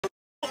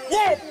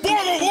one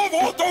bottle of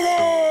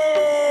alcohol!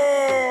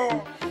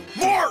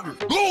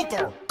 Martin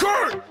Luther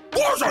King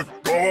wasn't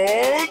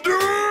gonna do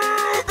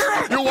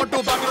it! You want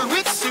to battle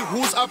with? See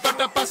who's a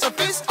better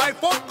pacifist? I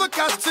fought the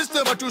caste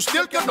system, but you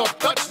still cannot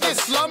touch this.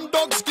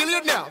 Slumdog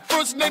skillionaire,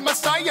 first name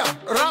Messiah.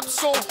 Rap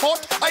so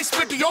hot, I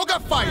spit yoga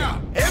fire.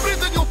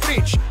 Everything you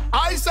preach,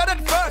 I said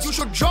it first. You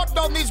should jot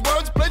down these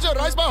words,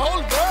 plagiarize my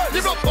whole verse.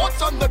 Leave your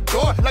thoughts on the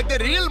door, like the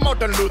real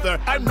Martin Luther.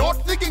 I'm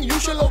not thinking you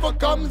shall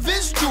overcome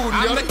this, Junior.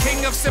 I'm the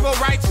king of civil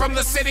rights, from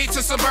the city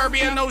to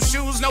suburbia. No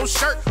shoes, no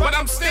shirt, but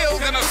I'm still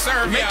gonna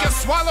serve ya. Make you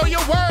swallow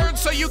your words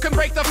so you can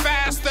break the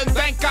fast. And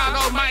thank God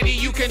Almighty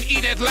you can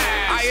eat at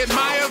last. I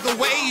admire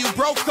the way you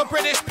broke the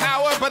British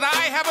power, but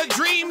I have a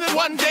dream that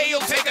one day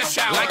you'll take a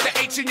shower. Like the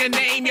H in your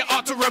name, you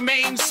ought to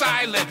remain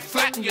silent.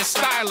 Flatten your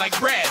style like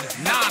bread,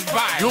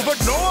 non-violent. You would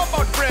know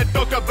about bread,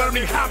 talk a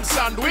burning ham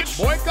sandwich.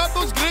 Boy, cut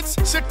those grits,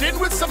 sit in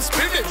with some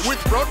spinach. With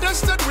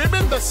Protestant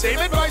women, the same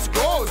advice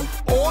goes.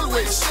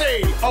 Always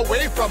stay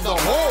away from the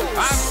hoes.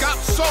 I've got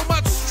so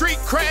much street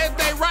cred,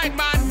 they write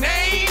my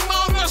name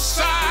on the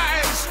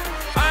sides.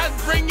 I'd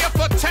bring you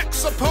for tech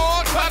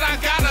support, but I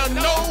got a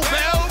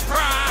Nobel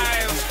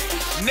Prize.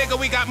 Nigga,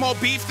 we got more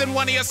beef than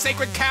one of your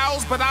sacred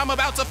cows, but I'm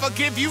about to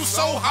forgive you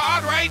so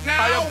hard right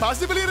now. I am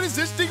passively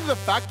resisting the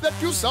fact that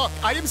you suck.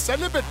 I am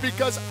celibate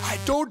because I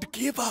don't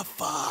give a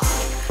fuck.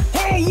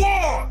 Hold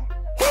on!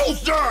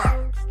 Who's that?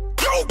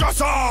 You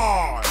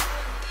decide!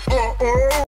 Uh-oh!